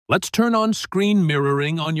Let's turn on screen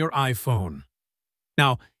mirroring on your iPhone.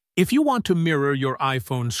 Now, if you want to mirror your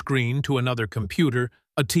iPhone screen to another computer,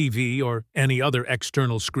 a TV, or any other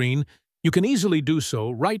external screen, you can easily do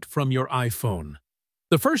so right from your iPhone.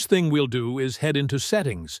 The first thing we'll do is head into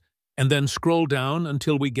Settings, and then scroll down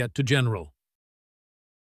until we get to General.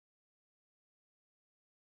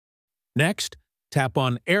 Next, tap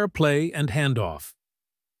on AirPlay and Handoff.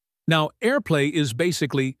 Now, AirPlay is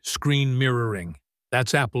basically screen mirroring.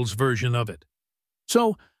 That's Apple's version of it.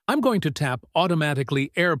 So, I'm going to tap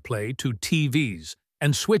Automatically AirPlay to TVs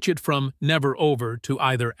and switch it from Never Over to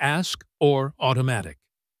either Ask or Automatic.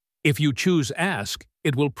 If you choose Ask,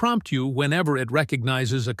 it will prompt you whenever it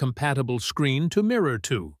recognizes a compatible screen to mirror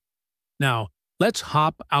to. Now, let's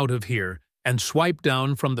hop out of here and swipe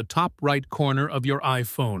down from the top right corner of your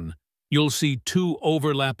iPhone. You'll see two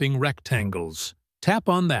overlapping rectangles. Tap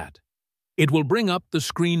on that. It will bring up the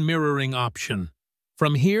screen mirroring option.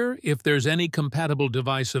 From here, if there's any compatible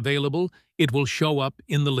device available, it will show up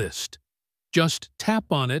in the list. Just tap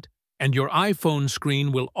on it, and your iPhone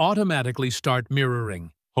screen will automatically start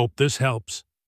mirroring. Hope this helps.